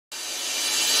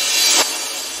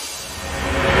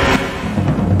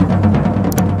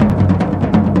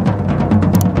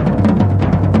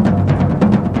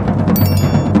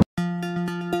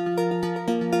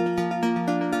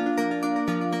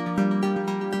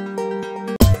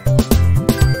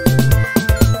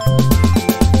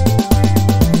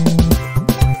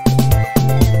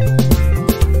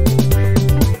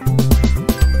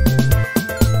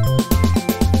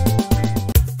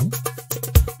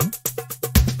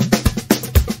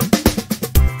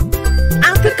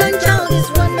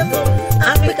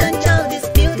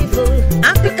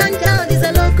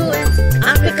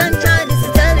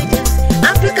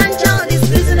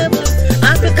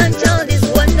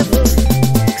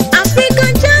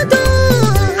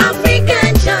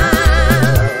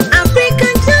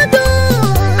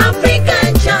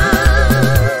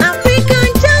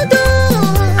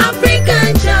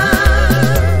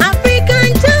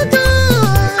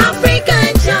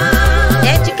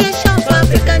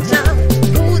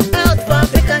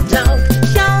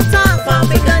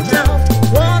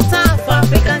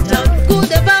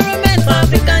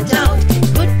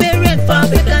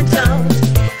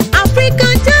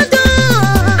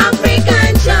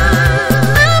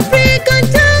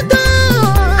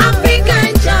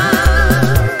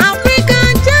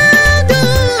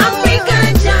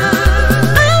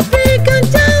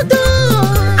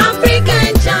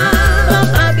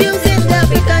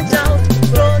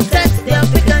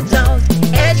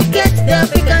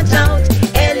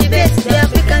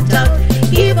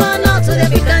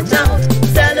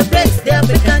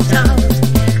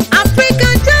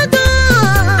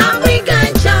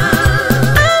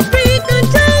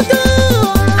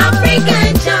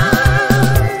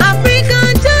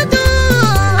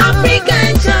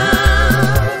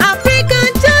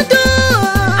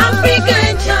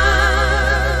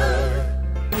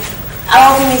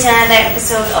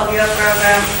of your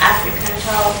program, African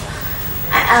Child.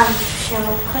 I am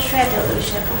Coach Red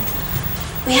Delusion.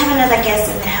 We have another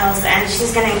guest in the house and she's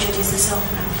going to introduce herself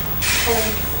now. Hello.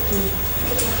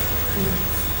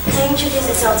 Can you introduce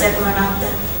yourself to everyone out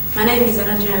there? My name is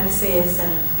Anajuna Abiseyesa.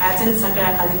 I attend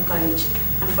Sakara Catholic College.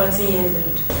 I'm 14 years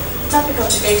old. The topic of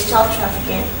today is child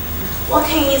trafficking. What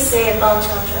can you say about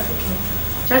child trafficking?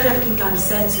 Child trafficking can be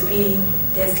said to be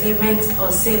the enslavement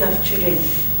or sale of children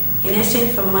in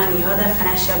exchange for money or other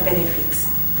financial benefits.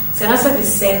 It can also be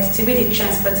said to be the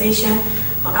transportation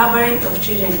or harboring of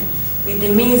children with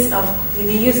the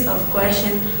use of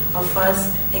coercion or force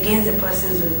against the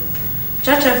person's will.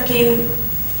 Child trafficking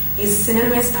is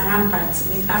synonymous and rampant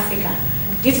with Africa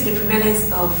due to the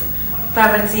prevalence of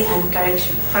poverty and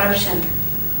corruption.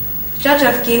 Child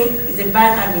trafficking is a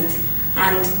bad habit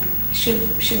and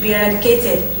should be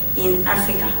eradicated in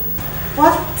Africa.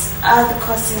 What are the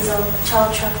causes of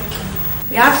child trafficking?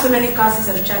 We have so many causes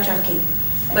of child trafficking,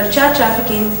 but child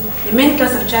trafficking, the main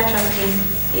cause of child trafficking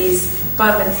is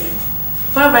poverty.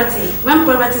 Poverty, when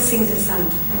poverty sings a song,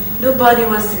 nobody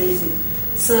wants to listen.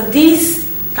 So this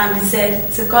can be said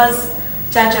to cause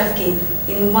child trafficking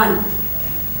in one.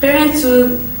 Parents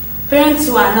who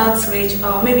are not rich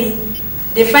or maybe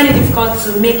they find it difficult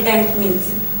to make ends meet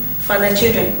for their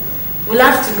children will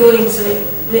have to go into,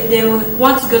 they will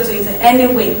want to go into any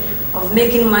way of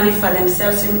making money for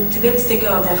themselves to be able to take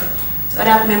care of their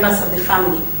other members of the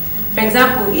family. For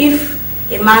example, if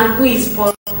a man who is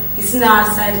poor is sitting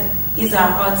outside his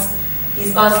hut,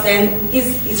 then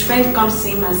his friend comes to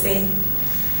him and say,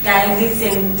 guy, this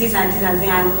and this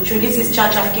and introduces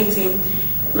child trafficking to him.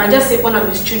 He might just take one of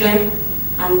his children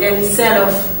and then sell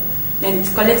off, then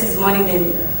collect his money,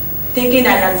 then thinking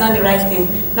that he has done the right thing,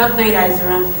 not knowing that it's the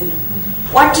wrong thing.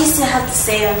 What do you still have to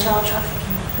say on child trafficking?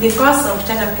 The cause of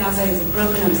child trafficking is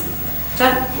broken homes.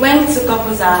 When two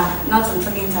couples are not on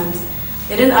talking terms,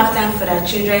 they don't have time for their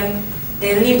children.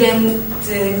 They leave them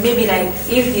to maybe like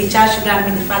if the child should go and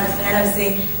meet the father will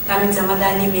say, come meet your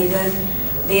mother, leave me alone.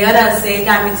 The other will say,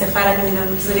 go and meet your father, leave me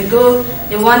alone. So they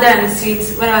wander on the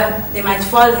streets where they might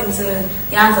fall into the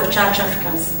hands of child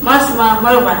traffickers.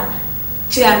 Moreover,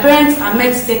 parents are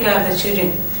meant to take care of the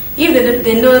children. If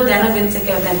they know they are not going to take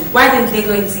care of them, why didn't they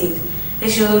go into it? They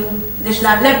should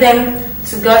have left them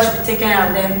to God to take care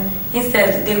of them.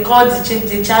 Instead, they called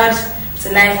the child to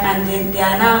life and they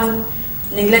are now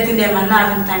neglecting them and not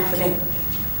having time for them.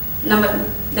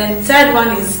 Then third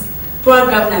one is poor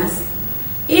governance.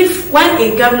 When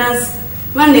a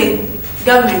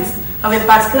government of a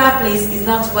particular place is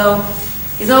not well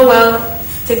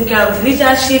taken care of, the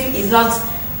leadership is not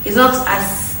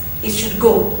as it should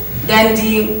go, then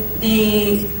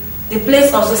the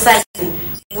place of society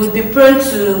would be prone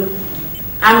to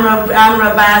armed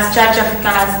robbers, child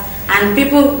traffickers, and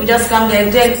people will just come there,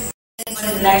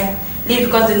 leave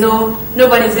because they know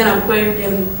nobody is going to query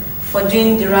them for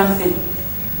doing the wrong thing.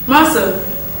 Also,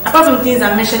 apart from things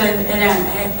I mentioned earlier,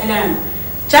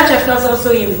 child traffickers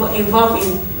also involved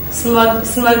in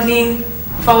smuggling,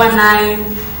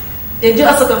 419. They do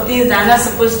all sorts of things that are not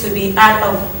supposed to be part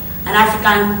of an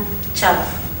African child.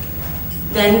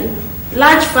 Then,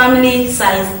 large family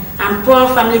size and poor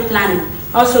family planning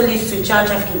also leads to child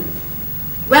trafficking.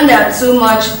 When there are too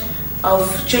much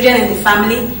of children in the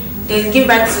family, they give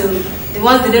back to the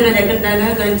ones they don't know they're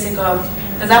not going to take care of.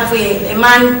 For example, a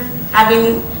man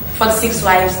having 46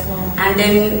 wives and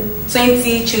then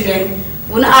 20 children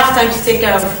will not have time to take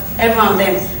care of every one of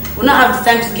them. Will not have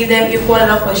the time to give them equal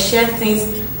love or share things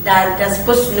that they're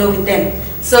supposed to know with them.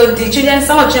 So the children,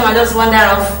 some of the children might just wander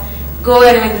off, go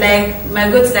anywhere,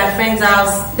 might go to their friend's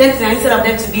house. Then instead of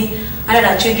them to be under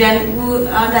their children,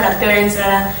 under their parents,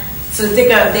 rather, to take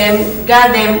care of them,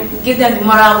 guide them, give them the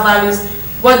moral values,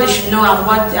 what they should know and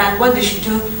what they should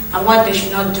do and what they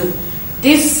should not do.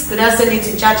 This could also lead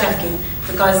to child trafficking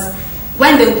because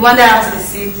when they wander out to the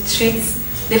streets,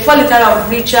 they fall into of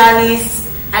ritualists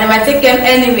and they might take them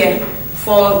anywhere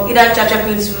for either child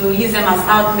trafficking to use them as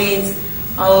housemates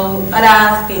or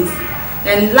other things.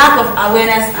 Then lack of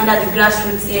awareness under the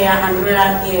grassroots area and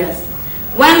rural areas.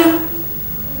 When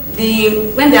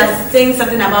they are saying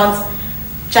something about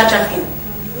child trafficking,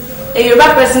 a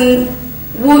Yoruba person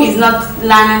who is not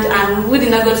learned and who did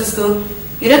not go to school,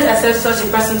 you don't accept such a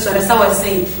person to understand what he's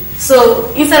saying.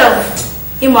 So instead of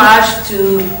him or her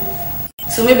to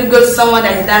maybe go to someone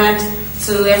that is learned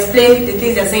to explain the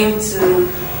things they're saying to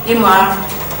him or her,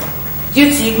 due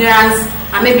to ignorance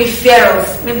and maybe fear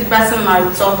of maybe the person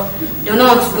might talk, they don't know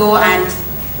how to go and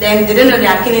then they don't know they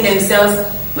are killing themselves.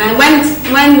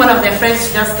 When one of their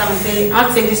friends just come and say, I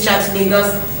want to take this child to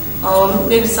Lagos or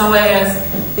maybe somewhere else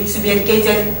to be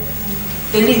educated,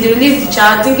 they release the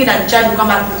child thinking that the child will come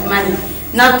back with money,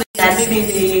 not that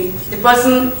maybe the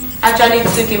person actually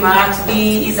took him around to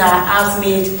be his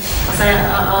housemaid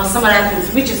or some other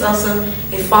things, which is also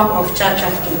a form of child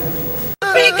trafficking.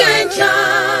 African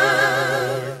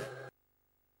child.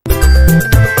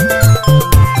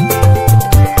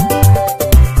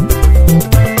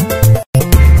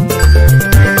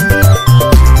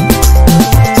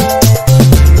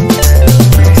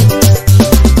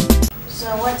 So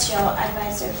what's your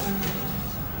advice to everyone?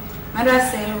 My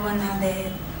advice to everyone out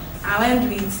there, I went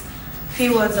with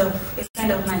few words of a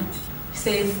friend of mine. He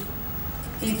says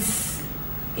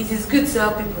it is good to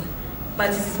help people, but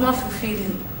it is more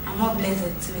fulfilling and more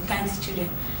blessed to be kind to children.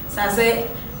 So I say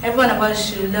every one of us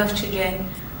should love children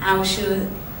and we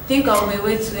should think of a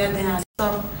way to help them and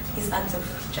stop this act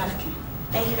of trafficking.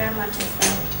 Thank you very much,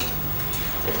 Esther.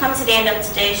 We've come to the end of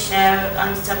today's show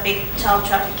on the topic child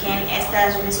trafficking. Esther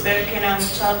has really spoken on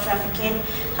child trafficking,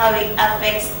 how it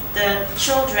affects the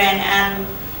children and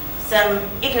some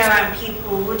ignorant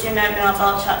people who do not know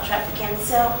about child trafficking.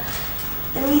 So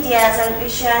the media,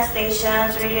 television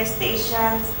stations, radio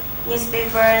stations,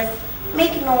 newspapers,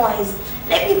 make noise.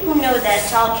 Let people know that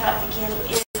child trafficking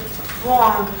is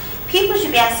wrong. People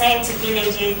should be assigned to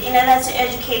villages in order to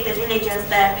educate the villagers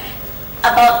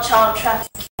about child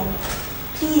trafficking.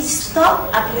 Please stop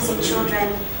abusing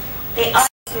children. They are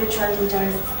future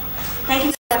leaders. Thank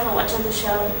you for watching the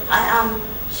show. I am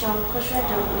Sean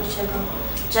Kushredo.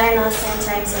 Join us same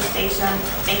time, same station.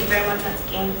 Thank you very much once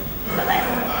again.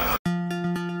 Bye-bye.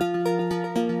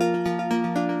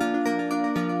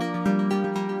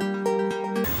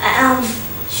 I am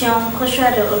Sean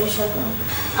Kushredo.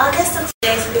 Our guest of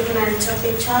today is speaking on the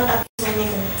topic child abuse and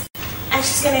neglect. And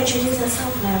she's going to introduce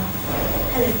herself now.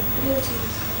 Hello.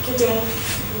 Good day.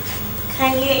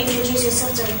 Can you introduce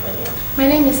yourself to everybody? My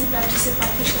name is Joseph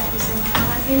Patricia. I'm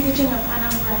an indigenous of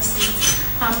Anambra State.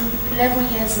 I'm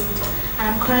 11 years old and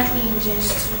I'm currently in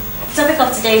JS2. The topic of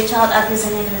today is child abuse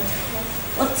and neglect.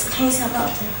 What can you say about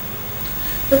it?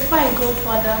 Before I go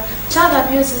further, child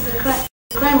abuse is the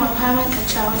crime of harming a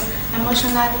child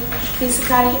emotionally,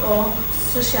 physically or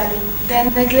socially.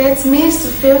 Then neglect means to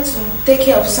fail to take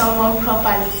care of someone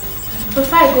properly.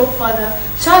 Before I go further,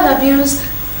 child abuse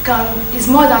is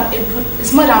more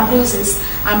than bruises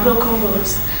and broken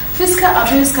bones. Physical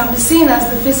abuse can be seen as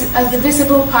the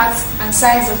visible parts and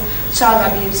signs of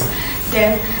child abuse.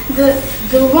 Then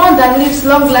the one that leaves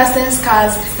long-lasting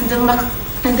scars in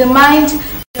the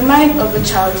mind of a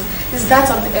child is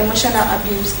that of the emotional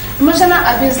abuse. Emotional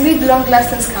abuse leaves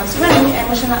long-lasting scars. When I mean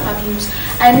emotional abuse,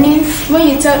 I mean when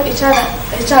you tell a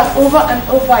child over and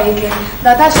over again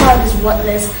that child is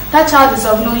worthless, that child is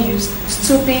of no use,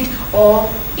 stupid, or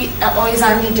is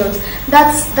an idiot.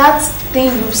 That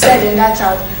thing you've said in that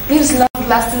child leaves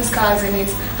long-lasting scars in it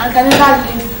and can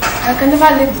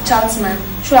never leave the child's mind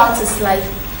throughout his life.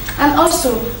 And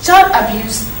also, child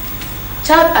abuse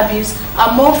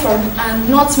are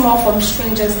not more from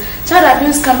strangers. Child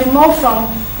abuse can be more from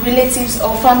relatives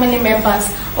or family members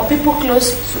or people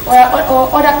close to or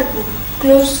other people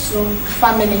close to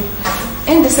family.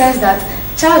 In the sense that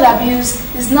child abuse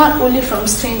is not only from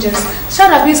strangers.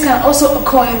 Child abuse can also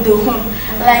occur in the home.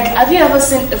 Like, have you ever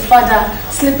seen a father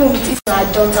sleeping with his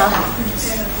daughter?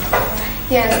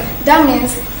 Yes, that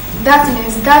means that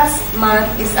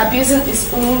man is abusing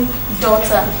his own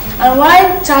daughter. And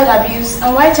why child abuse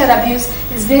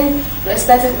is being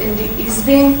respected is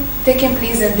being taking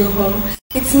place in the home,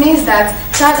 it means that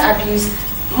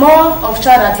more of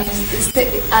child abuse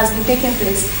has been taking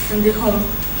place in the home.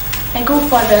 And go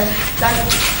further, that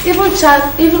even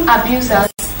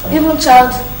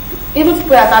people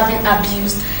that have been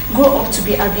abused grow up to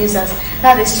be abusers.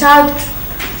 That is,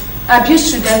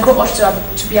 abused children grow up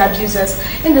to be abusers.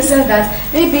 In the sense that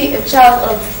maybe a child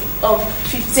of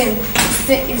 15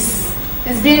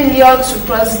 is being lured to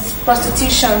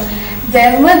prostitution.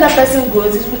 Then when that person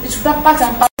goes, it's part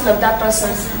and parcel of that person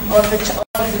or the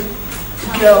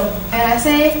girl. And I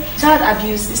say child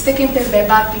abuse is taking place by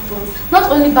bad people.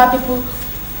 Not only bad people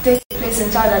take place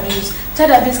in child abuse.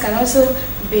 Child abuse can also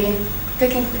be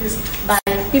taking place by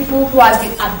people who has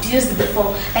been abused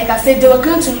before. Like I said, they were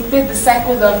going to repeat the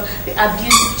cycle of the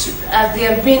abuse as they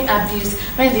are being abused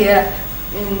when they are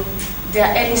in their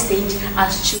early stage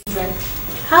as children.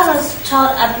 How does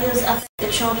child abuse affect the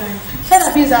children?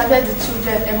 Child abuse affects the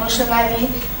children emotionally,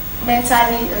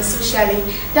 mentally, and socially.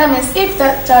 That means if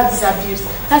that child is abused,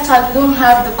 that child don't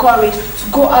have the courage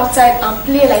to go outside and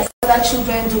play like other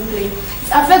children do play.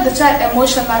 It affects the child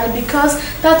emotionally because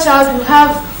that child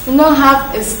will not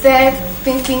have a steady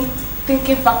thinking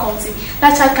faculty.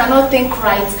 That child cannot think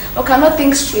right or cannot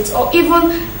think straight or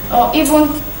even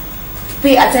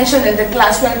pay attention in the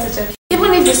class when teaching.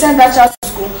 Even if you send that child to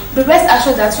school, be rest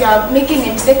assured that you are making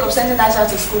a mistake of sending that child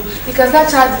to school, because that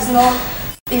child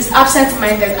is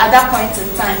absent-minded at that point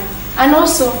in time. And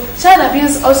also, child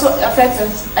abuse also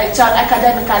affects a child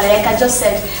academically, like I just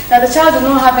said, that the child do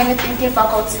not have any thinking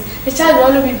faculty. The child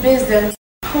will only be based on,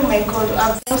 oh my God,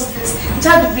 I've done this. The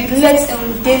child will be left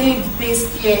on daily based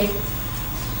fear.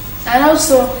 And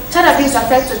also, child abuse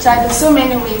affects the child in so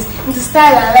many ways, in the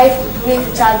style and life of the way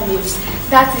the child lives.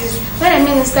 That is, when I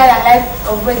mean the style and life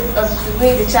of the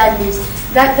way the child lives,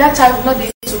 that child will not be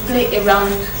able to play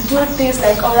around, do things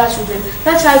like other children.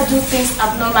 That child do things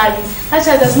abnormally. That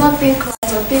child does not think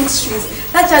right or think straight.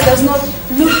 That child does not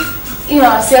look in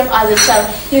herself as a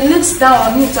child. He looks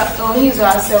down on his or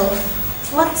herself.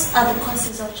 What are the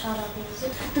causes of child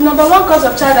abuse? The number one cause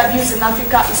of child abuse in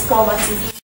Africa is poverty.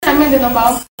 I mean the number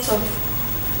one cause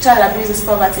of child abuse is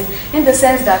poverty, in the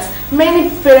sense that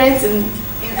many parents in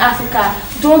Africa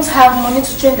don't have money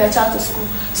to train their child to school.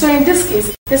 So in this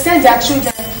case, they send their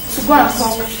children to go and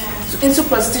hawk into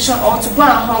prostitution or to go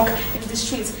and hawk in the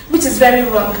streets, which is very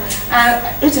wrong.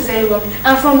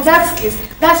 And from that case,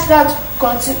 that child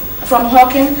from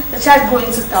hawking, the child go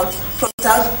into tout, from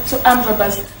tout to armed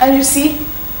robbers. And you see,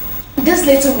 this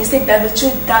little mistake that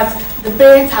the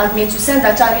parents have made to send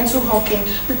their child into hawking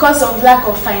because of lack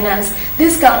of finance,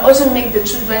 this can also make the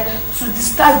children to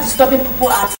start disturbing people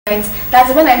at night.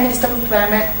 That's when I mean disturbing people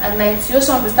at night. You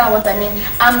also understand what I mean: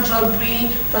 armed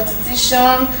robbery,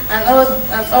 prostitution,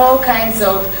 and all kinds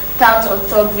of theft or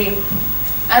thuggery.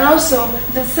 And also,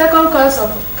 the second cause of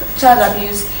child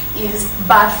abuse is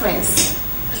bad friends.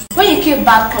 When you keep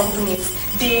bad companies,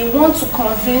 they want to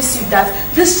convince you that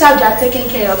this child you are taking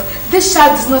care of, this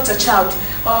child is not a child.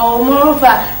 Or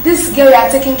moreover, this girl you are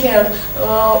taking care of,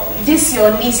 or this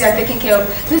your niece you are taking care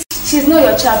of, she's not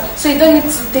your child, so you don't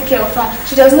need to take care of her.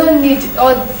 She does not need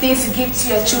all things you give to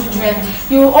your children.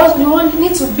 You won't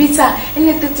need to beat her.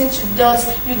 Anything she does,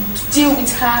 you deal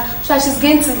with her. So she's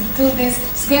going to do this,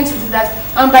 she's going to do that.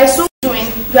 And by so doing,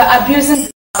 you are abusing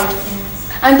the child.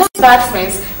 And those bad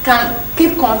friends can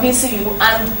keep convincing you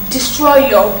and destroy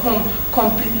your home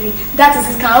completely. That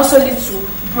is, it can also lead to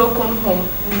broken home.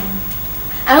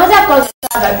 Another cause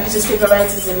of child abuse is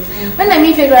favoritism. When I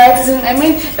mean favoritism, I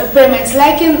mean a parent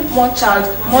liking one child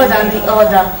more than the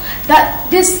other. That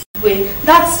this way,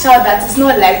 that child that is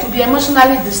not liked will be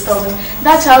emotionally disturbed.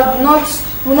 That child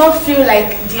will not feel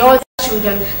like the other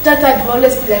children. That child will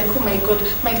always be like, oh my God,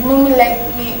 my mommy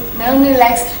like me, my mommy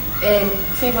likes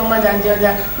favor more than the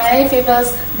other. My aunt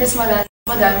favors this more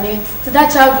than me. So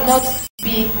that child will not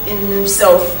be in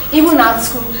himself. Even at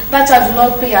school, that child will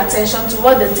not pay attention to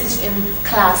what they teach in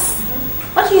class.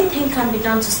 What do you think can be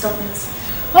done to stop it?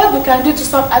 What we can do to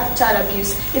stop child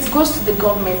abuse, it goes to the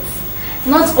government.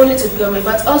 Not only to the government,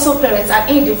 but also parents and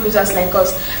individuals like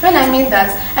us. When I mean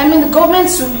that, I mean the government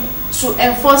to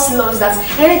enforce laws that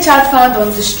any child found on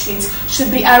the streets should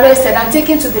be arrested and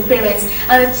taken to the parents,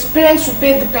 and the parents should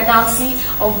pay the penalty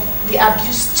of the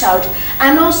abused child.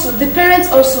 And also the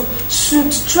parents also should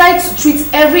try to treat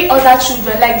every other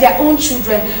children like their own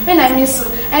children. When I mean so,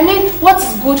 I mean what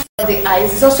is good for the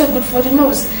eyes is also good for the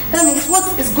nose. That means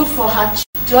what is good for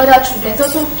the other children is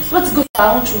also what's good for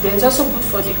our own children is also good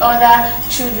for the other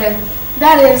children.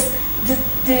 That is,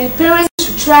 the parents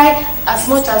should try as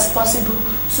much as possible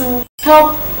to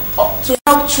help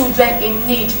children in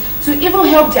need, to even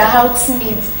help their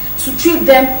housemates, to treat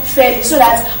them fairly, so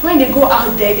that when they go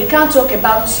out there, they can't talk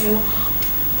about you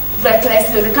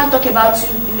recklessly, or they can't talk about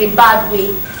you in a bad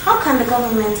way. How can the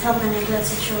government help the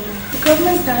neglected children? The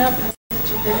government can help the neglected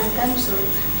children in terms of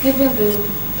giving the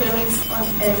parents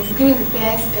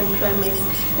employment.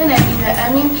 Then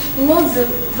I mean, you know, the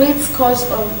great cause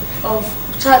of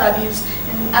child abuse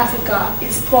in Africa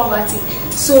is poverty.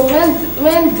 So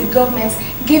when the government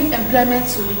give employment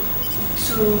to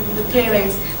the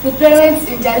parents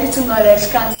in their little knowledge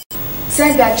can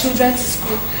send their children to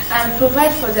school and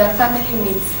provide for their family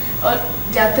needs, or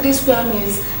their 3 square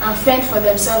meals, and fend for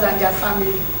themselves and their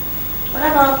family.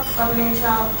 What about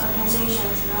governmental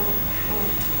organizations?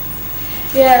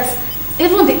 Yes,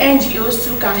 even the NGOs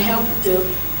too can help the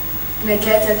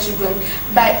neglected children.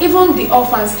 By even the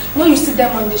orphans, when you see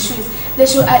them on the streets, they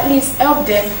should at least help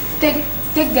them, take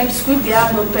them to school if they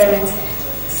have no parents,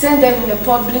 send them in a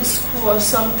public school or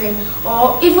something,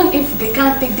 or even if they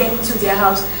can't take them into their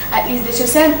house, at least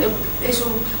they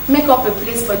should make up a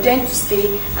place for them to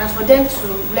stay and for them to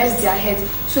rest their heads,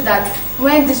 so that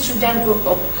when these children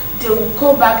grow up, they will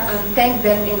go back and thank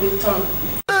them in return.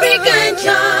 African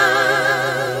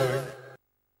child.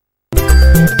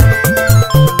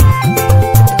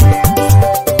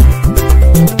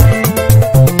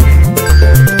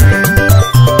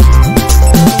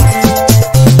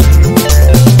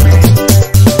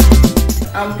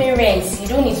 parents, you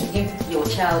don't need to give your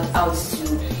child out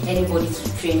to anybody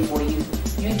to train for you.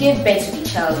 You gave birth to the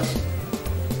child.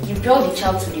 You brought the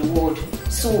child to the world.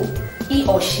 So he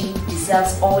or she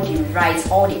deserves all the rights,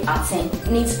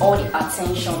 needs all the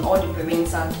attention, all the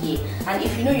parental care. And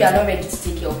if you know you are not ready to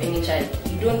take care of any child,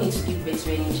 you don't need to give birth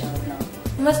to any child now.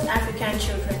 Most African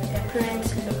children, their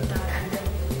parents look down on them.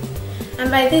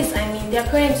 And by this, I mean their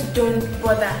parents don't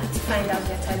bother to find out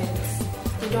their talents.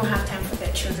 They don't have time for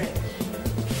their children.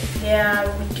 They are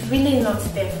really not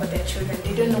there for their children.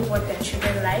 They don't know what their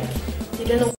children like. They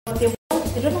don't know what they want.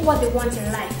 They don't know what they want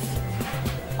in life.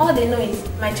 All they know is,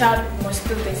 my child must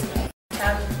do this, my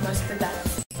child must do that.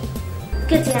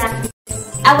 Good to have you.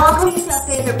 I welcome you to our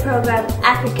favorite program,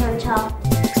 African Child.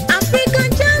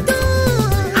 African child,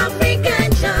 oh,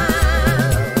 African child,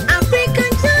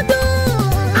 African child,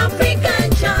 oh,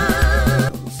 African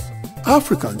child.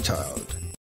 African Child,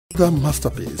 the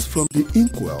masterpiece from the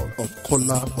inkwell of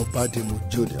Kola Obadimu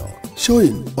Jr.,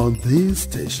 showing on this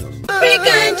station.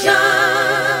 African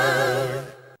child.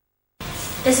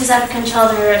 This is African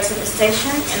Child Radio to the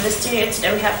station. In the studio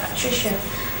today we have Patricia,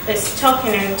 who's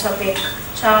talking on the topic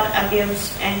child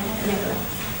abuse and neglect.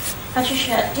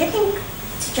 Patricia, do you think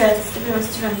teachers, the women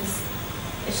students,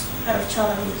 is part of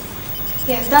child abuse?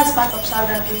 Yes, that's part of child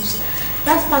abuse.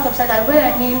 That's part of child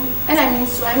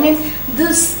abuse. I mean,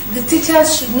 the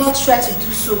teachers should not try to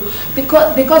do so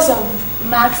because of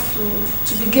marks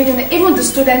to be given. Even the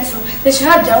students, they should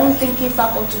have their own thinking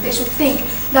faculty. They should think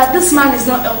that this man is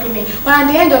not helping me. But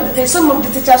at the end of the day, some of the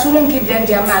teachers wouldn't give them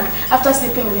their mark after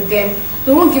sleeping with them.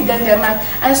 They won't give them their mark.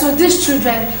 And so these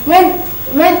children,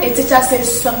 when a teacher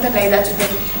says something like that to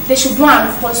them, they should go and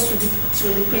report to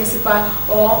the principal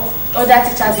or other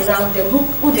teachers around them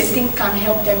who they think can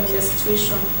help them in the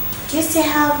situation. Do you still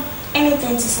have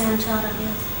anything to say on child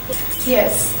abuse?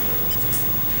 Yes.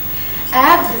 I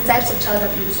have the types of child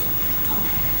abuse.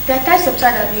 There are types of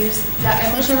child abuse. There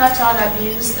are emotional child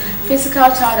abuse, physical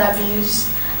child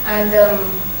abuse, and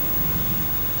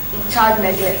child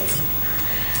neglect.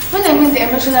 When I mean the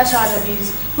emotional child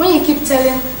abuse, when you keep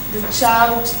telling the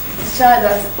child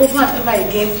that over and over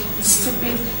again is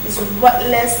stupid, is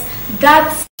worthless,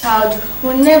 that child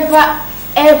will never,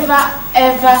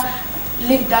 ever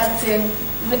leave that thing.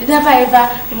 Never ever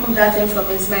remove that thing from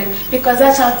his mind, because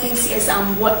that child thinks, yes,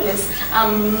 I'm worthless,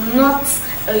 I'm not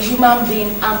a human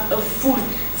being, I'm a fool.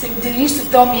 So they used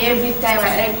to tell me every time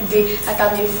and every day that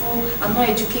I'm a fool, I'm not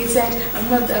educated,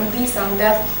 I'm this, I'm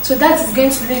that. So that is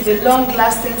going to leave a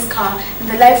long-lasting scar in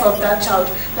the life of that child.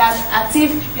 Like as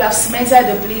if you have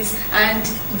cemented the place and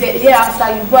the year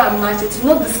after you go and match it, you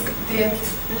know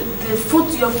your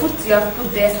foot you have put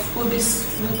there will be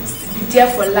there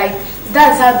for life.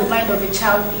 That's how the mind of a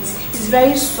child is. It's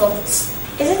very soft.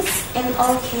 Is it in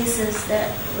all cases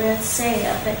that we have to say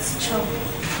affects the child?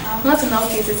 Not in all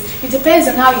cases. It depends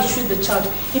on how you treat the child.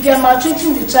 If you are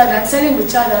maltreating the child and telling the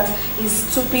child that he's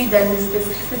stupid and is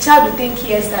this, the child will think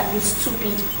yes that he's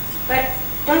stupid. But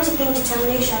don't you think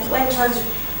determination, when the child is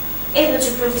able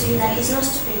to prove to you that he's not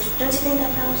stupid, don't you think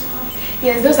that helps him?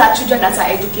 Yes, those are children that are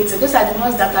educated. Those are the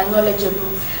ones that are knowledgeable.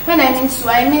 When I mean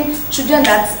children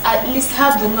that at least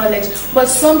have the knowledge. But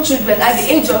some children at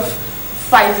the age of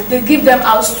 5, they give them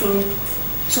out to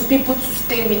people to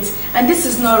stay with, and this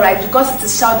is not right because it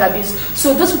is child abuse.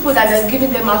 So those people that are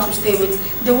giving them out to stay with,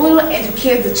 they won't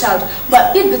educate the child.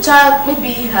 But if the child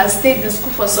maybe has stayed in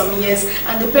school for some years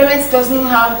and the parents doesn't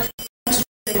have to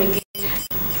them again,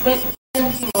 when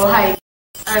him or her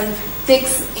and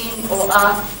takes him or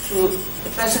her to the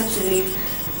person to live,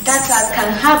 that child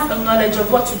can have a knowledge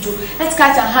of what to do. That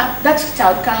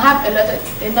child can have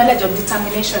a knowledge of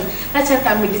determination. That child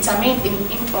can be determined in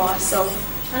him or herself.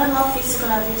 What about physical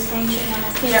abuse? Can you share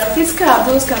that? Yeah, physical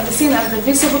abuse can be seen as the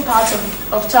visible part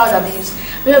of child abuse,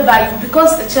 whereby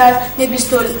because the child maybe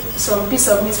stole some piece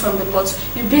of meat from the pot,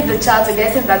 you beat the child to the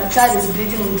extent that the child is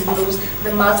bleeding in the nose,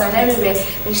 the mouth, and everywhere.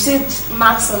 You see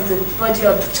marks on the body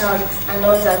of the child and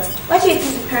all that. Why do you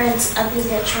think the parents abuse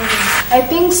their children? I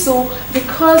think so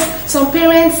because some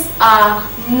parents are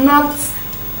not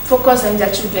focus on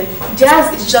their children.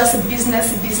 Theirs is just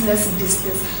business.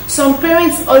 Some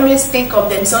parents always think of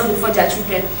themselves before their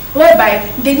children,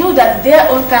 whereby they know that their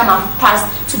own time have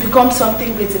passed to become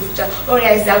something great in the future. Or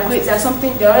yes, they're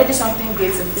already something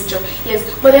great in the future.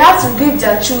 Yes, but they have to give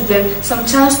their children some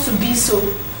chance to be so.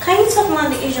 Can you talk about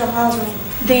the issue of housemaid?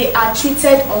 They are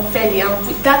treated unfairly, and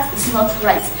that is not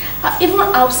right. Even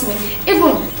housemaid,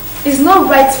 it's not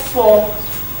right for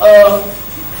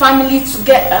family to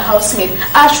get a housemaid.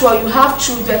 Actually, you have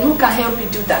children who can help you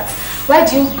do that. Why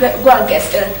do you go and get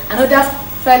another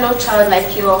fellow child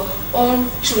like your own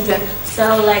children.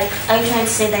 So, like, are you trying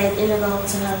to say that it's illegal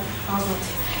to have housemates?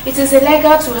 It is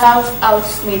illegal to have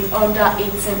housemates under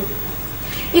 18.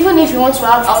 Even if you want to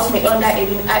have housemates under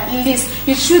 18, at least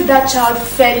you treat that child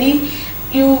fairly.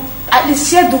 You at least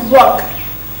share the work.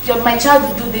 My child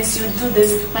will do this, you do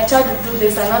this, my child will do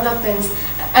this, and other things.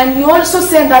 And you also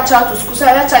send that child to school so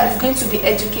that child is going to be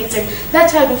educated. That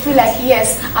child will feel like,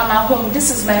 yes, I'm at home, this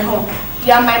is my home.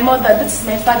 You are my mother, this is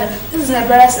my father, this is my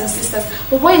brothers and sisters.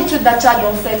 But when you treat that child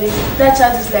unfairly, that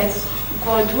child is like,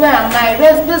 God, where am I?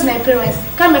 Where's my parents?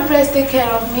 Can my parents take care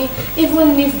of me?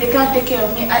 Even if they can't take care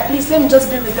of me, at least let me just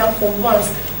be with them for once.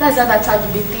 That's how that child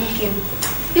will be thinking.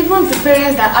 Even the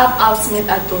parents that have housemates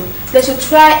at home, they should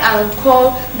try and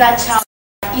call that child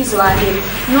his or her name,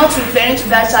 not referring to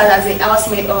that child as a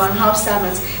housemaid or an house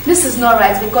servant. This is not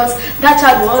right, because that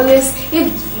child will always,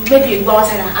 if maybe you go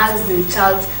outside and ask the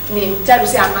child's name, the child will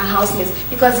say, I'm a housemaid,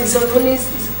 because he's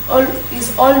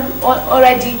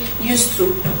already used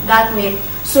to that name.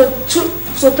 So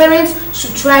parents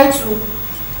should try to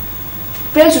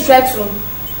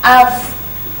have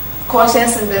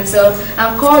conscience in themselves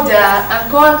and call their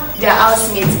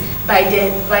housemates by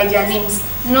their names,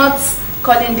 not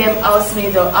calling them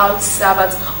housemaid or house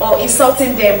servants or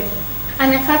insulting them.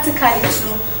 And emphatically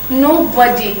too,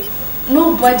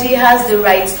 nobody has the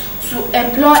right to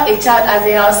employ a child as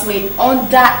a housemaid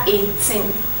under 18.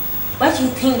 Why do you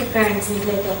think parents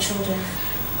neglect their children?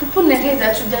 People neglect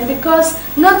their children because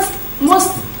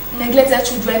most neglected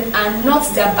children are not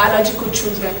their biological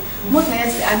children. Most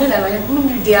neglected are not their,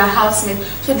 maybe they are housemates.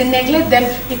 So they neglect them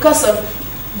because of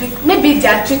maybe they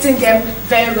are treating them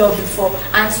very well before,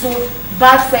 and so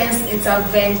bad friends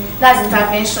intervened. That's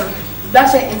intervention.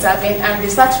 Bad friends intervened and they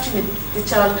start treating the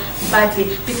child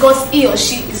badly because he or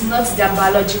she is not their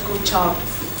biological child.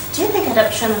 Do you think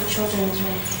adoption of children is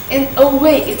right? In a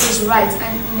way it is right,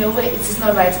 and in a way it is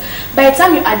not right. By the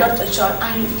time you adopt a child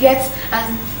and you get,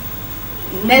 and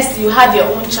next you have your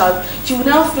own child, you will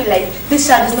now feel like this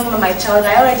child is no more my child.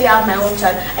 I already have my own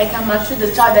child. I can maltreat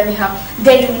the child anyhow.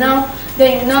 Then you now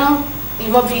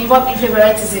involved in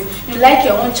favoritism. You like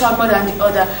your own child more than the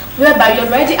other, whereby you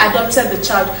already adopted the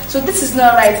child. So this is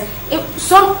not right. In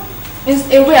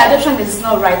a way, adoption is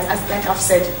not right, as like I've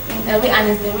said. In a way, and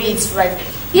in a way, it's right.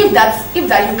 If that you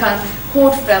can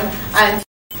hold firm and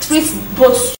treat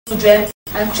both children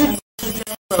and treat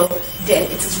children well, then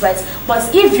it is right.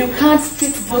 But if you can't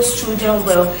treat both children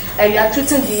well, like you are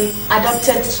treating the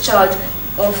adopted child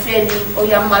unfairly, or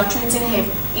you are maltreating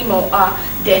him or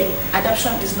her, then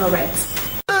adoption is not right.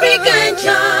 African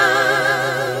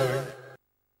child.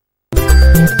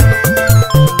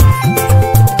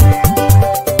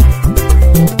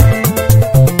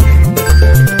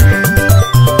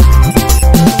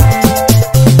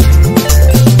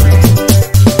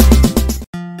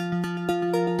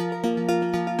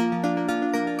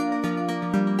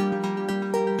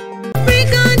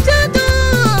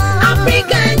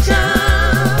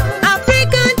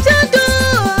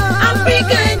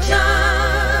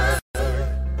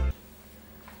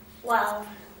 Wow,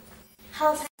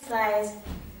 how time flies.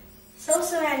 So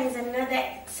soon is another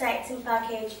exciting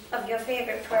package of your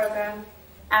favorite program,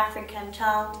 African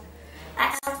Child.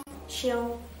 I am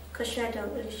Shion Koshodo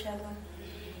Olusegun.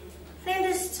 In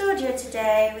the studio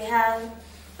today, we have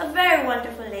a very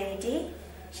wonderful lady.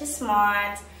 She's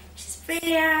smart, she's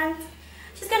brilliant.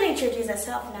 She's going to introduce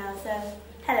herself now. So,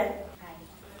 hello. Hi.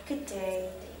 Good day.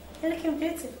 You're looking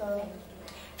beautiful.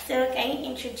 So, can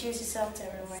you introduce yourself to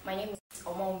everyone? My name is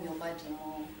Omar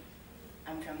Miobadimo.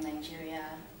 I'm from Nigeria,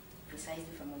 precisely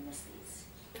from Omo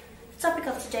State. The topic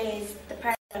of today is the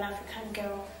pride of an African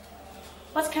girl.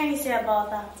 What can you say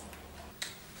about that?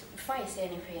 Before I say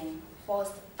anything,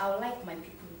 first, I would like my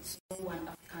people to know who an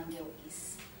African girl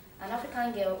is. An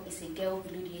African girl is a girl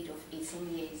below the age of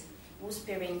 18 years whose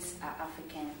parents are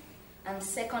African. And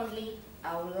secondly,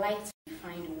 I would like to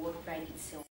define the word pride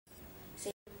itself.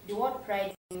 Say, the word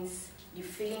pride means the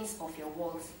feelings of your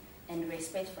worth and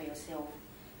respect for yourself.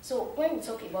 So when we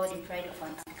talk about the pride of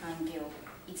an African girl,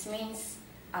 it means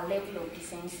a level of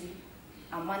decency,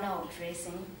 a manner of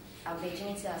dressing, a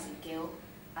virginity as a girl,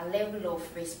 a level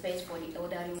of respect for the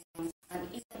elderly ones, and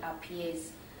even her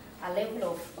peers, a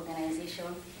level of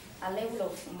organization, a level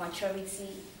of maturity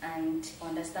and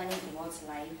understanding about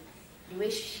life, the way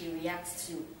she reacts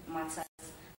to matters,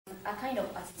 a kind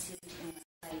of attitude in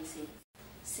society.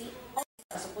 See, all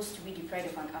these are supposed to be the pride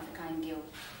of an African girl,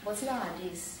 but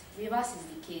nowadays, reverse is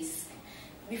the case.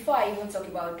 Before I even talk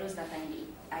about those that are in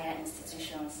the higher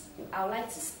institutions, I would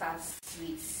like to start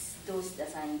with those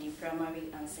that are in the primary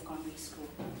and secondary school.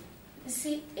 You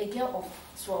see, a girl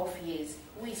of 12 years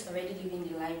who is already living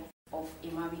the life of a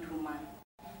married woman,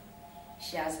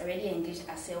 She has already engaged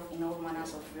herself in all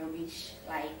manners of rubbish,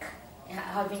 like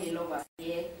having a love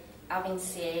affair, having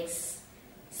sex,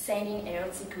 sending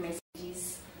erotic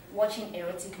messages, watching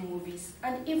erotic movies,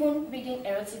 and even reading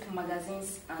erotic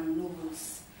magazines and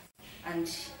novels. And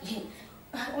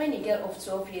when a girl of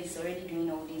 12 years is already doing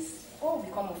all this, what will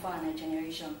become of her and her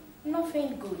generation?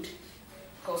 Nothing good.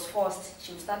 Because first,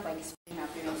 she will start by disobeying her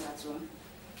parents at home.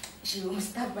 She will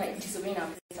start by disobeying her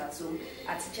parents at home,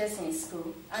 her teachers in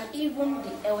school, and even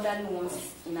the elderly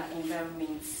ones in her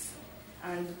environments.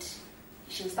 And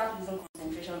she will start losing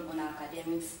concentration on her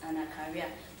academics and her career,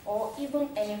 or even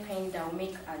anything that will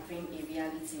make her dream a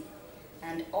reality.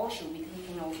 And all she'll be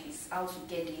thinking of is how to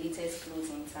get the latest clothes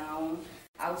in town,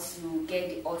 how to get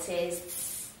the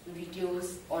hottest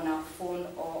videos on her phone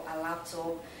or her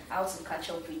laptop, how to catch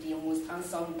up with the most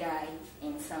handsome guy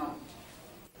in town.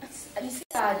 You see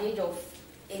her at the age of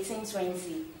 18,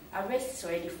 20, her breast is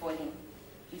already falling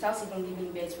without even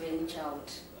giving birth to any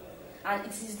child. And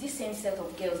it is this same set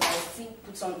of girls that still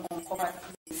put on uncovered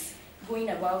clothes, going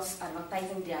about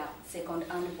advertising their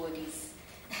second-hand bodies.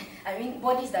 I mean,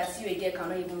 bodies that you a girl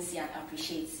cannot even see and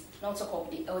appreciate, not talk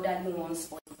of the elderly ones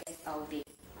or the best out there.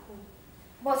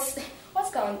 But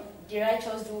what can the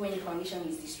righteous do when the foundation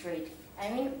is destroyed? I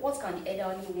mean, what can the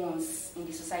elderly ones in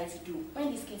the society do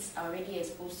when these kids are already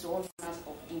exposed to all manners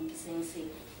of indecency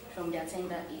from their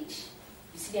tender age?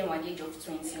 You see them at the age of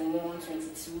 21,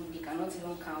 22, they cannot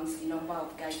even count the number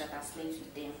of guys that are slept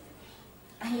with them.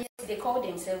 And yet, they call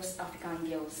themselves African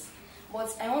girls.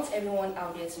 But I want everyone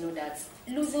out there to know that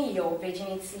losing your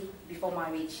virginity before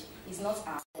marriage is not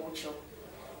our culture.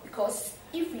 Because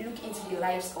if we look into the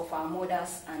lives of our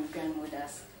mothers and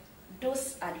grandmothers,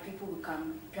 those are the people we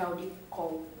can proudly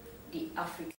call the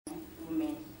African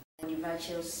women, or the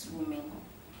virtuous women.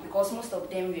 Because most of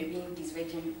them were being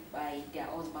disvirgined by their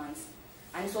husbands.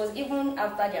 And it was even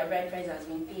after their bride price has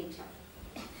been paid.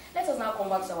 Let us now come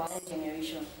back to our own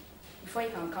generation. Before you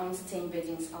can count 10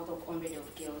 virgins out of 100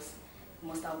 of girls, you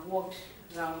must have walked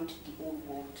around the old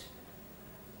world.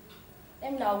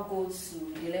 Let me now go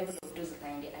to the level of those that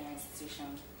are in the higher institution.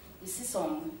 You see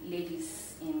some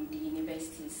ladies in the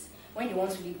universities, when they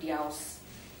want to leave the house,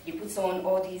 they put on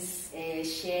all these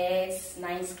shirts,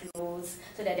 nice clothes,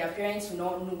 so that their parents will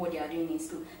not know what they are doing in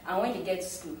school. And when they get to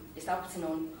school, they start putting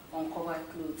on uncovered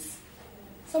clothes.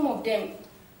 Some of them,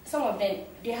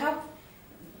 they have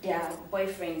their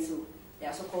boyfriends, so they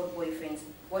are so-called boyfriends,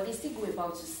 but they still go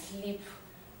about to sleep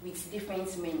with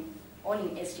different men, all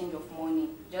in exchange of money,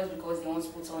 just because they want to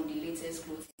put on the latest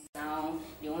clothes now,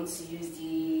 they want to use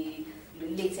the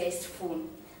latest phone.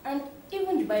 And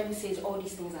even the Bible says all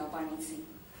these things are vanity.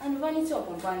 And vanity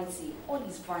upon vanity, all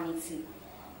is vanity.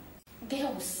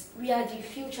 Girls, we are the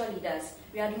future leaders,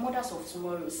 we are the mothers of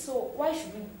tomorrow, so why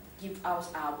should we give out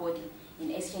our body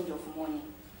in exchange of money?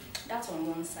 That's on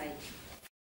one side.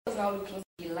 I was now looking at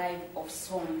the life of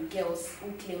some girls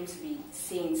who claim to be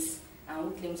saints and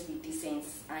who claim to be decent,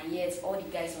 and yet all the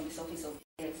guys on the surface of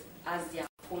the earth has their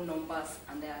phone numbers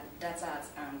and their data at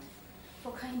hand.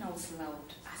 For crying out loud,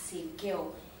 as a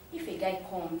girl, if a guy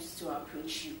comes to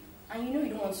approach you and you know you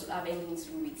don't want to have anything to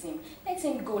do with him, let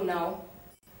him go now.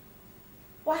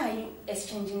 Why are you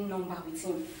exchanging number with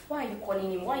him? Why are you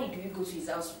calling him? Why do you go to his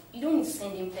house? You don't need to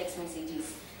send him text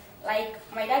messages. Like,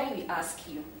 my daddy will ask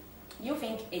you, do you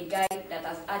think a guy that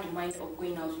has had the mind of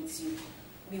going out with you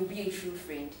will be a true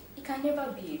friend? He can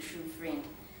never be a true friend.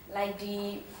 Like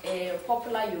the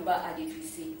popular Yoruba adage we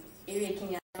say,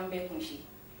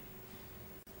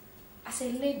 as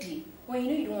a lady, when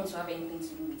you know you don't want to have anything to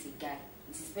do with a guy,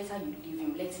 it is better you leave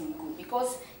him, let him go.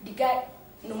 Because the guy,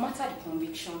 no matter the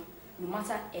conviction, no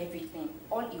matter everything,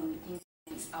 all he will think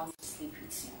is how to sleep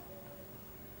with you.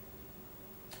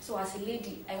 So as a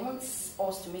lady, I want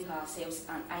us to make ourselves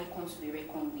an icon to be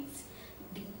reckoned with.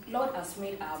 The Lord has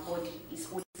made our body his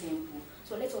holy temple.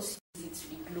 So let us use it to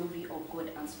the glory of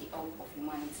God and to the help of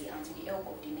humanity and to the help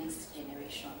of the next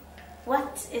generation.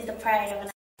 What is the pride of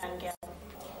an African girl?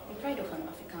 The pride of an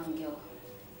African girl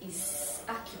is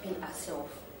her keeping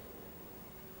herself.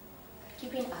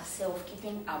 Keeping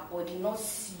her body, not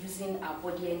using her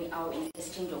body anyhow in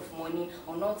exchange of money,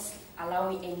 or not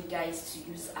allowing any guys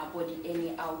to use her body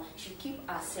anyhow. She keep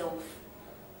herself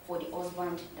for the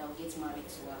husband that will get married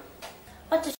to her.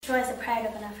 What destroys the pride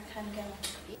of an African girl?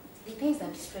 The things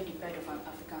that destroy the pride of an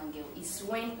African girl is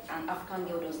when an African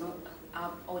girl does not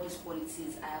have all these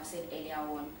qualities I have said earlier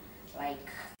on, like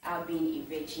her being a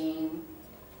virgin,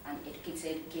 an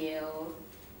educated girl,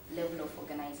 level of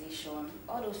organization,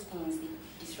 all those things, they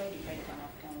destroy the pride of an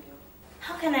African girl.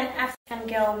 How can an African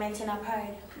girl maintain her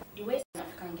pride? The way an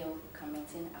African girl can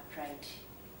maintain her pride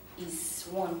is,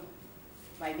 one,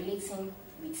 by relating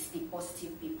with the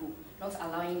positive people, not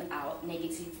allowing our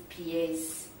negative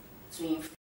peers to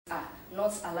influence her,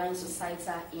 not allowing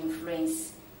societal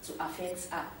influence to affect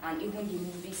her, and even the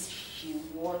movies she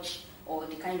watch or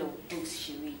the kind of books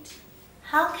she read.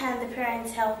 How can the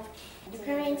parents help? The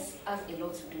parents have a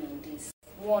lot to do in this.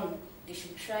 One, they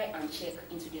should try and check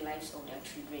into the lives of their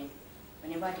children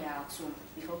whenever they are at home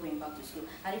before going back to school,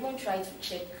 and even try to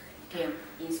check them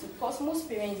in school, because most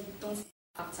parents don't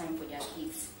have time for their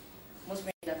kids. Most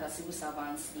parents that are civil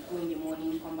servants, they go in the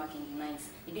morning, come back in the night.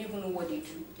 They don't even know what they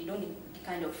do. They don't know the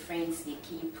kind of friends they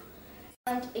keep.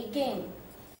 And again,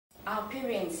 our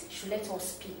parents should let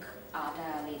us speak our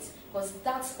dialects, because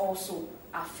that also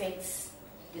affects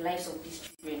the lives of these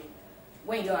children.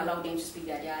 When you don't allow them to speak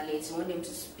their dialects, you want them to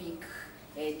speak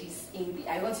this English.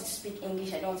 I want you to speak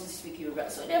English, I don't want you to speak Yoruba.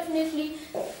 So definitely,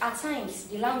 at times,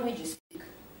 the language you speak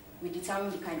will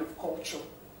determine the kind of culture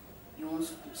you want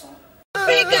to put on.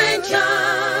 African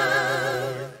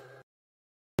child.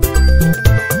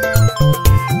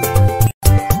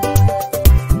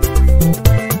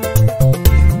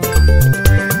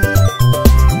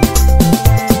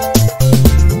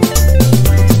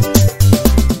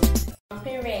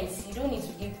 Parents, you don't need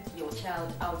to give your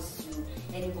child out to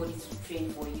anybody to train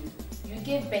for you. You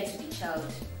gave birth to the child.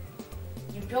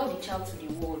 You brought the child to the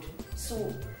world.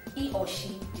 So he or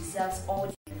she deserves all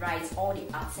the rights, all the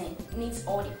needs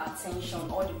all the attention,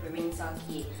 all the parental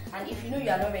care. And if you know you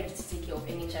are not ready to take care of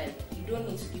any child, you don't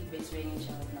need to give birth to any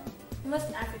child now.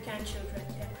 Most African children,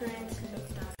 their parents look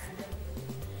down on them.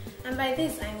 And by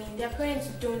this, I mean their parents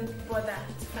don't bother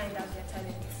to find out their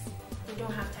talents. They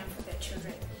don't have time for their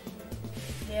children.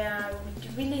 They are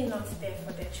really not there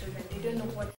for their children. They don't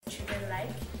know what their children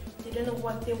like. They don't know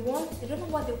what they want. They don't know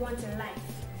what they want in life.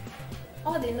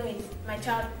 All they know is, my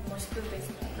child must do this,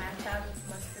 my child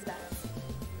must do that.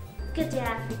 Good day,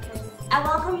 Africans. I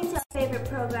welcome you to our favorite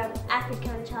program,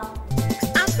 African Child.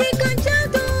 African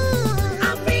child,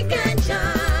 African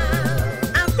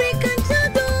child, African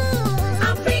child,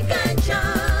 African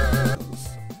child.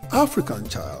 African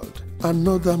Child,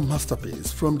 another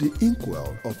masterpiece from the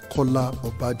inkwell of Kola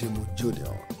Obadimu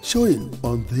Jr., showing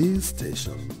on this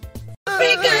station.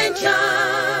 African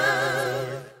child.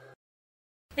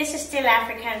 This is still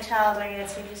African Child on your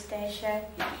TV station.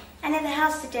 And in the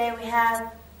house today we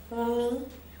have Wumi,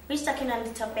 who's talking on the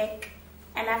topic,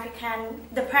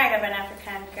 the pride of an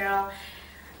African girl.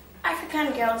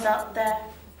 African girls out there,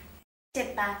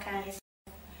 sit back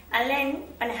and learn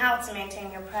on how to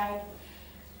maintain your pride.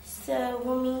 So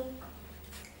Wumi,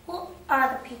 who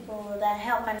are the people that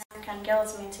help an African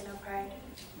girls maintain her pride?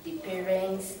 The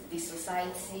parents, the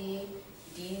society,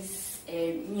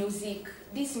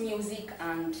 music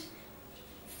and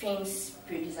films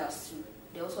producers too.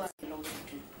 They also have a lot to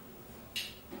do.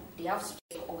 They have to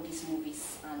check all these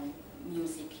movies and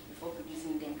music before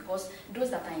producing them, because those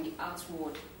that are in the art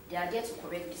world, they are there to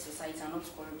correct the society and not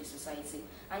to corrupt the society.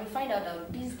 And you find out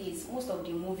that these days, most of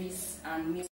the movies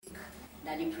and music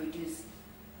that they produce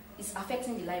is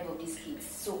affecting the life of these kids.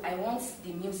 So I want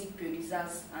the music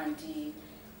producers and the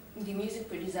music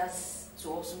producers to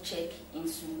also check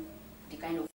into the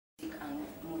kind of music and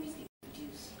movies they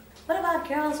produce. What about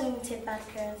girls who imitate bad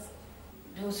girls?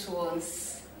 Those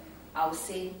ones, I would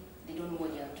say they don't know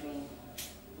what they are doing.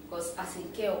 Because as a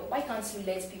girl, why can't you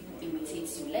let people imitate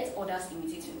you? Let others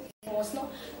imitate you.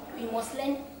 You must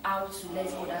learn how to let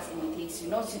others imitate you,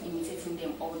 not to imitating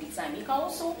them all the time. You can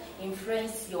also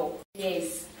influence your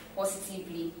peers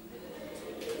positively.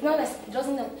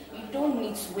 You don't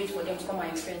need to wait for them to come and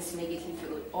influence you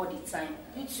negatively all the time.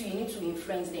 You too, you need to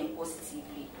influence them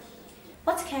positively.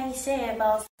 What can you say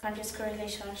about secondary school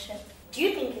relationship? Do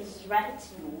you think it's right?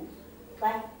 No.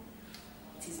 Why?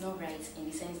 It is not right in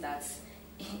the sense that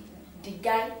the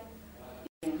guy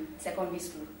in secondary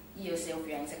school, you yourself,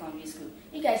 you are in secondary school,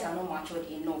 you guys are not matured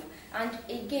enough. And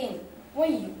again,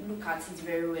 when you look at it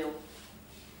very well,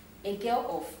 a girl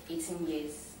of 18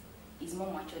 years is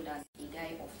more mature than a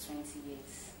guy of 20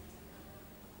 years.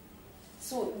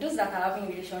 So those that are having a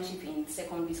relationship in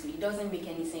secondary school, it doesn't make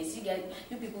any sense.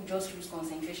 You people just lose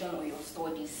concentration on your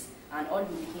studies, and all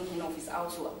you'll be thinking of is how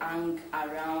to hang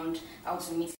around, how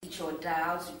to meet each other,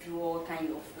 how to do all kind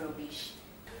of rubbish.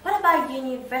 What about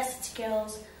university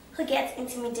girls who get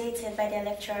intimidated by their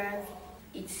lecturers?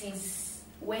 It is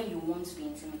when you want to be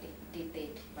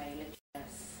intimidated by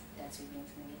lecturers that you'll be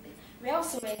intimidated. We have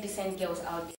so many decent girls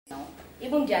out there now.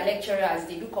 Even their lecturers,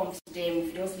 they do come to them, if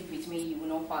you don't sleep with me, you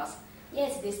will not pass.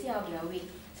 Yes, they still have their way.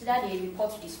 So that they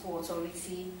report to the school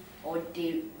authority or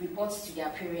they report to their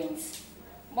parents.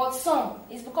 But some,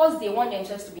 it's because they want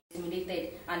themselves to be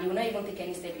intimidated, and they will not even take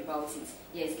any step about it.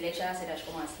 Yes, the lecturer said I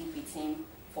should come and sleep with him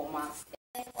for maths.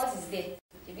 What is there?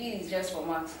 Maybe it's just for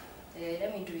maths.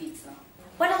 Let me do it now.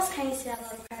 What else can you say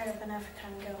about the pride of an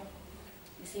African girl?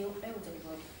 You see, when we talk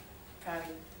about the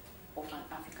pride of an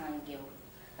African girl,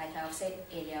 like I have said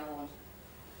earlier on,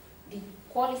 the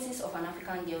qualities of an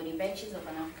African girl, the virtues of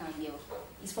an African girl,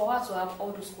 is for her to have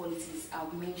all those qualities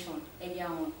I've mentioned earlier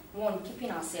on. One, keeping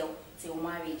herself till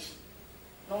marriage,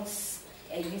 not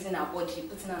using her body,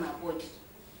 putting on her body,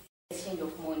 exchange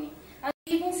of money. And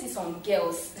you even see some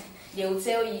girls, they will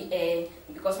tell you,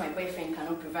 because my boyfriend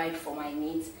cannot provide for my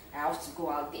needs, I have to go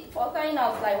out there. For crying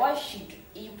out, like, why should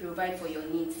he provide for your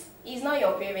needs? He's not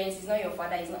your parents, he's not your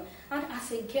father, he's not. And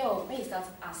as a girl, when you start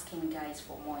asking guys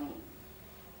for money,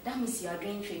 that means you are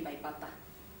doing trade by barter.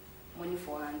 Money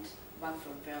for hand, back for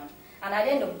ground. And at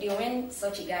the end of the day, when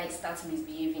such a guy starts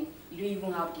misbehaving, you don't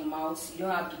even have the mouth, you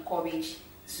don't have the courage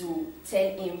to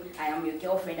tell him, I am your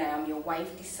girlfriend, I am your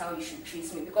wife, this is how you should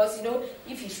treat me. Because, you know,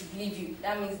 if he should leave you,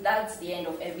 that means that's the end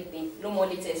of everything. No more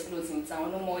latest clothes in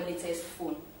town, no more latest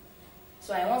phone.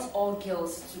 So I want all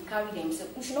girls to carry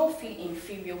themselves. We should not feel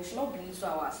inferior, we should not belittle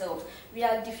ourselves. We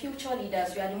are the future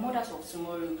leaders, we are the mothers of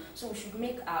tomorrow. So we should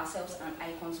make ourselves an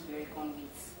icon to be reckoned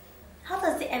with. How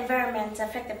does the environment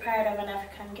affect the pride of an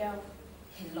African girl?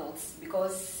 A lot,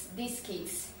 because these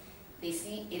kids, they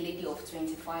see a lady of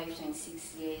 25,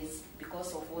 26 years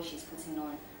because of what she's putting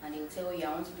on, and they'll tell you, I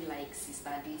want to be like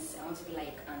sister this, I want to be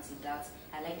like auntie that,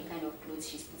 I like the kind of clothes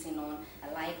she's putting on,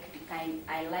 I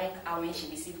like how when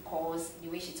she receives calls, the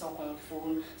way she talks on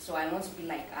phone, so I want to be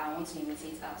like her, I want to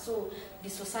imitate her. So the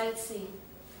society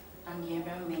and the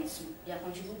environment, so they are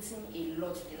contributing a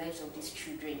lot to the lives of these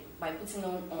children by putting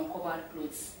on uncovered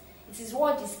clothes. It is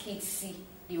what these kids see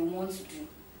they want to do.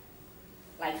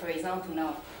 Like, for example,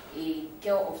 now, a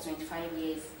girl of 25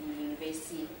 years in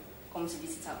university comes to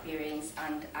visit her parents,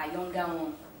 and a younger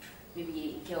one,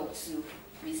 maybe a girl too,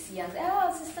 we see and say,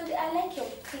 oh, sister, I like your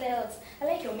clothes, I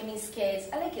like your mini skirts,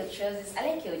 I like your trousers,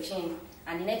 I like your jean.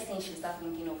 And the next thing she'll start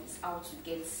thinking of is how to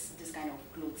get this kind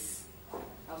of clothes,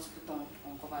 how to put on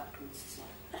uncovered clothes too.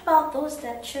 What about those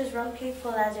that choose wrong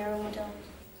people as their role models?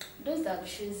 Those that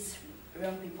choose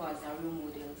wrong people as their role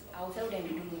models, I'll tell them they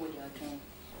don't know what they are doing.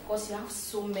 Because you have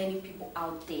so many people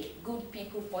out there, good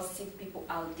people, positive people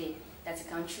out there that you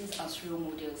can choose as role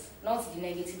models. Not the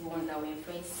negative ones that will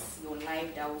influence your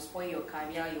life, that will spoil your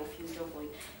career, your future for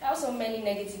you. There are so many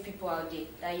negative people out there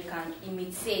that you can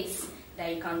imitate,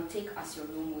 that you can take as your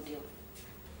role model.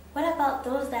 What about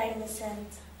those that are innocent?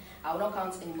 I will not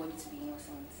count anybody to be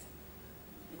innocent.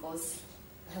 Because,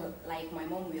 like my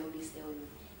mom will always tell you,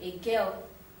 a girl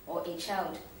or a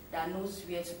child that knows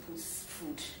where to put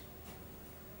food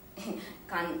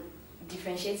can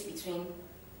differentiate between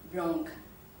wrong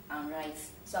and right.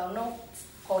 So I will not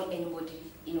call anybody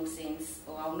innocent,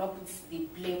 or I will not put the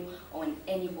blame on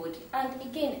anybody. And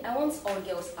again, I want all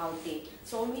girls out there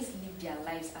to always live their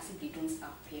lives as if they don't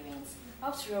have parents.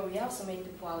 After all, we have so many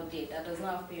people out there that does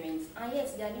not have parents, and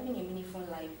yet they are living a meaningful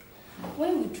life.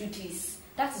 When we do this,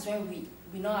 that is when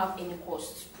we not have any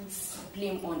cause to put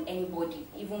blame on anybody,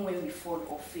 even when we fall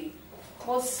or fail.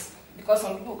 Because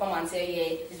some people come and say,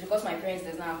 yeah, it's because my parents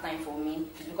does not have time for me,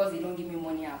 it's because they don't give me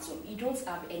money at home. You don't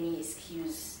have any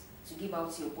excuse to give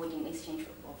out your body in exchange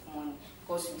of money,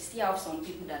 because we still have some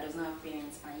people that does not have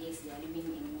parents, and yes, they are living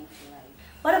a meaningful life.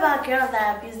 What about girls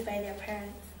that are abused by their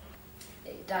parents?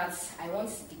 I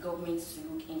want the government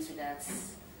to look into that.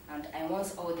 And I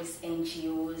want all these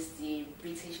NGOs, the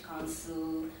British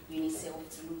Council, UNICEF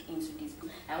to look into this.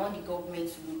 I want the government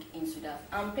to look into that.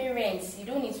 And parents, you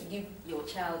don't need to give your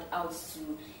child out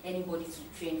to anybody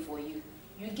to train for you.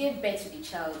 You gave birth to the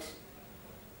child.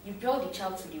 You brought the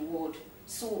child to the world.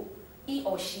 So he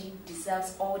or she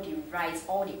deserves all the rights,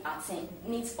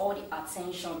 needs all the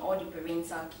attention, all the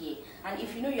parental care. And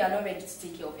if you know you are not ready to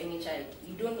take care of any child,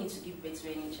 you don't need to give birth to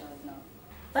any child now.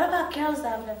 What about girls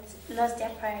that have lost their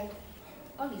pride?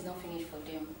 All is not finished for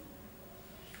them.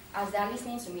 As they are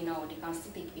listening to me now, they can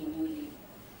still take a new lead.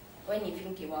 When you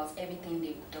think about everything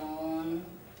they've done,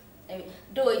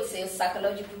 though it's a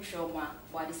psychological trauma,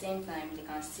 but at the same time, they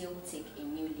can still take a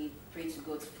new lead, pray to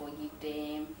God to forgive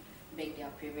them, beg their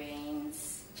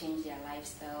parents, change their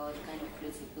lifestyle, the kind of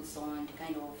clothes they put on, the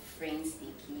kind of friends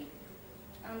they keep.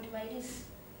 And by this.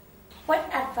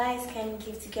 What advice can you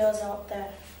give to girls out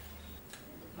there?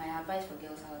 My advice for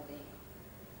girls out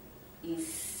there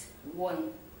is,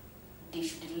 one, they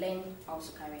should learn how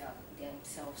to carry out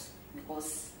themselves.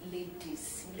 Because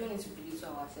ladies, we don't need to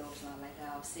belittle ourselves now. Like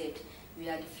I have said, we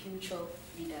are the future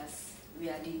leaders. We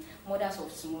are the mothers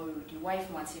of tomorrow, the wife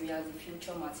materials, the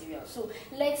future materials. So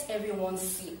let everyone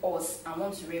see us and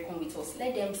want to reckon with us.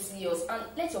 Let them see us and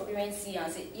let your parents see you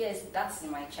and say, yes, that's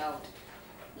my child.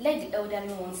 Let the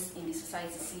elderly ones in the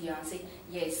society see you and say,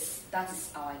 yes, that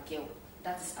is our girl,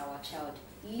 that is our child.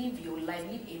 Live your life,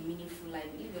 live a meaningful life,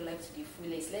 live your life to the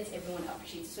fullest. Let everyone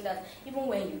appreciate it so that even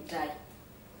when you die,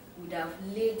 you would have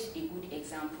laid a good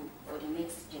example for the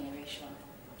next generation.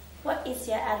 What is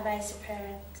your advice to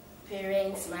parents?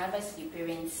 Parents, my advice to the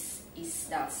parents is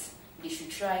that they should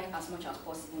try as much as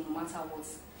possible, no matter what,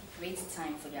 create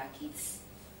time for their kids.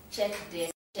 Check them,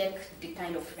 check the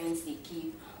kind of friends they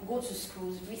keep, go to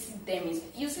schools, visit them.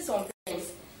 You see some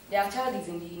parents, their child is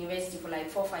in the university for like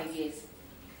 4 or 5 years,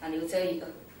 and they will tell you,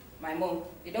 my mom,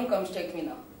 they don't come to check me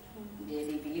now. They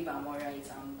believe I'm alright,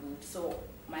 I'm good. So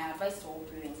my advice to all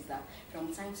parents is that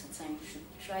from time to time, we should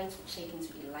try to check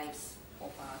into the lives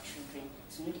of our children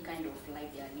to know the kind of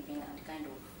life they are living and the kind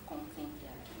of company they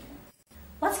are giving.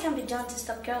 What can be done to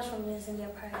stop girls from losing their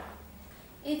pride?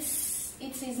 It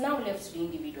is now left to the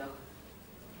individual,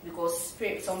 because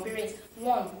some parents,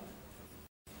 one,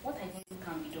 what I think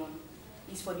can be done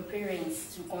is for the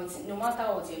parents to continue, no matter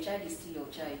what, your child is still your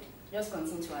child. Just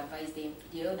continue to advise them.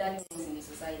 The elderly ones in the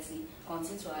society,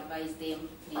 continue to advise them.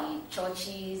 The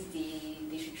churches,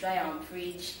 they should try and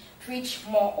preach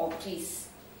more of this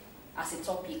as a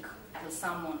topic, as a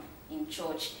sermon in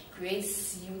church. Create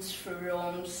youth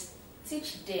forums,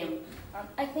 teach them. And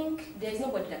I think there's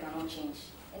nobody that cannot change.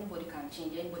 Anybody can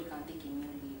change. Anybody can take a new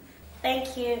leaf.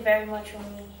 Thank you very much,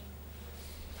 Rumi.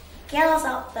 Girls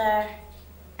out there,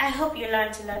 I hope you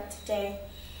learned a lot today.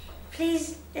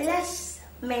 Please, let's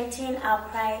maintain our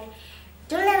pride.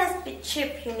 Don't let us be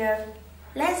cheap, you know.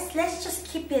 Let's just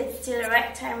keep it till the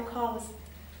right time comes.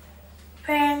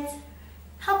 Parents,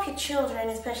 help your children,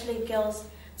 especially girls,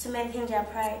 to maintain their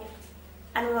pride,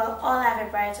 and we'll all have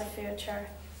a brighter future.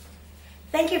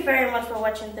 Thank you very much for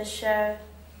watching this show.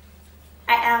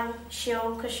 I am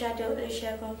Shion Koshado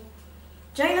Olusegun.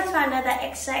 Join us for another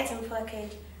exciting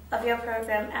package of your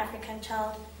program, African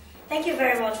Child. Thank you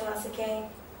very much once again.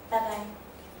 Bye-bye.